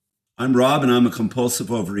I'm Rob, and I'm a compulsive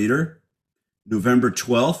overeater. November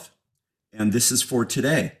 12th, and this is for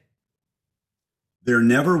today. There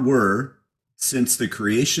never were, since the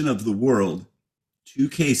creation of the world, two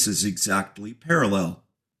cases exactly parallel.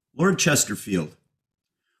 Lord Chesterfield.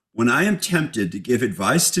 When I am tempted to give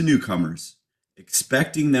advice to newcomers,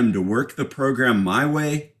 expecting them to work the program my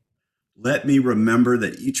way, let me remember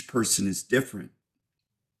that each person is different,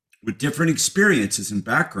 with different experiences and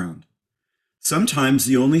background. Sometimes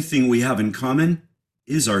the only thing we have in common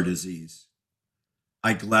is our disease.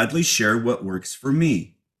 I gladly share what works for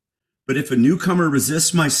me. But if a newcomer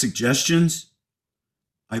resists my suggestions,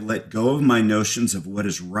 I let go of my notions of what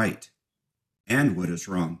is right and what is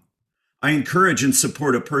wrong. I encourage and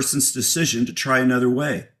support a person's decision to try another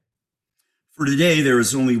way. For today, there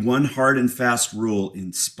is only one hard and fast rule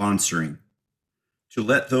in sponsoring: to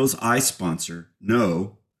let those I sponsor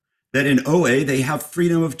know that in OA they have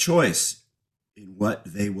freedom of choice in what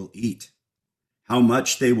they will eat, how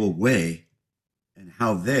much they will weigh, and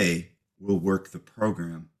how they will work the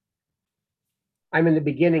program. I'm in the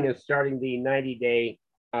beginning of starting the 90-day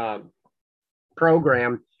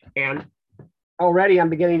program, and already I'm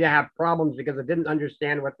beginning to have problems because I didn't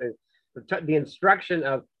understand what the instruction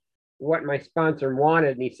of what my sponsor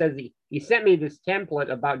wanted. And he says he sent me this template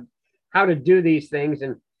about how to do these things,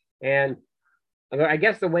 and I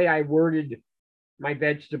guess the way I worded my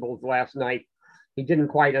vegetables last night, he didn't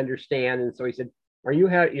quite understand, and so he said,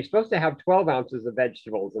 you're supposed to have 12 ounces of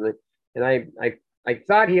vegetables. And I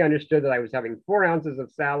thought he understood that I was having 4 ounces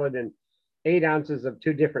of salad and 8 ounces of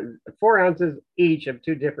 4 ounces each of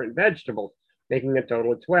two different vegetables, making a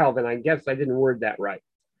total of 12. And I guess I didn't word that right.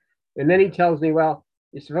 And then he tells me, well,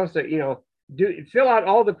 you're supposed to, fill out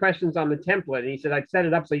all the questions on the template. And he said, I've set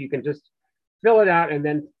it up so you can just fill it out and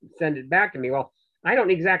then send it back to me. Well, I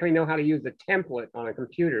don't exactly know how to use a template on a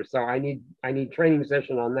computer, so I need training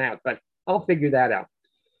session on that, but I'll figure that out.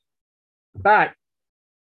 But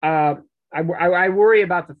I worry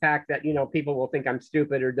about the fact that, people will think I'm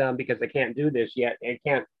stupid or dumb because I can't do this yet. I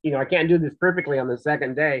can't do this perfectly on the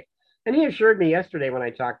second day. And he assured me yesterday when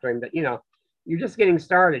I talked to him that, you're just getting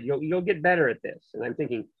started. You'll get better at this. And I'm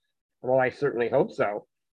thinking, well, I certainly hope so.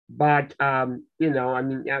 But,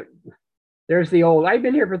 there's the old, I've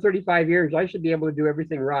been here for 35 years. I should be able to do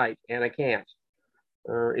everything right. And I can't,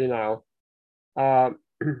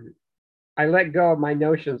 I let go of my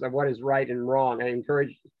notions of what is right and wrong. I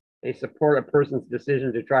encourage and support a person's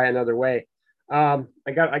decision to try another way. I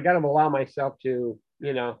got to allow myself to,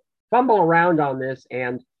 fumble around on this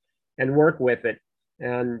and work with it.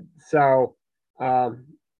 And so when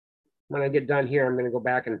I get done here, I'm going to go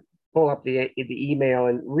back and pull up the email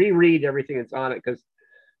and reread everything that's on it, because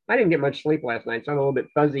I didn't get much sleep last night, so I'm a little bit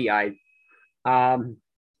fuzzy-eyed. So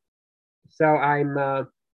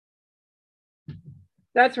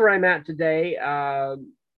that's where I'm at today. I'm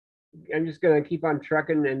just going to keep on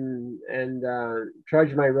trucking and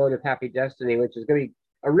trudge my road of happy destiny, which is going to be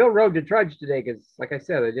a real road to trudge today because, like I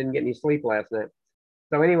said, I didn't get any sleep last night.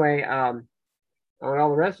 So anyway, I want all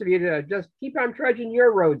the rest of you to just keep on trudging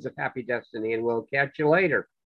your roads of happy destiny, and we'll catch you later.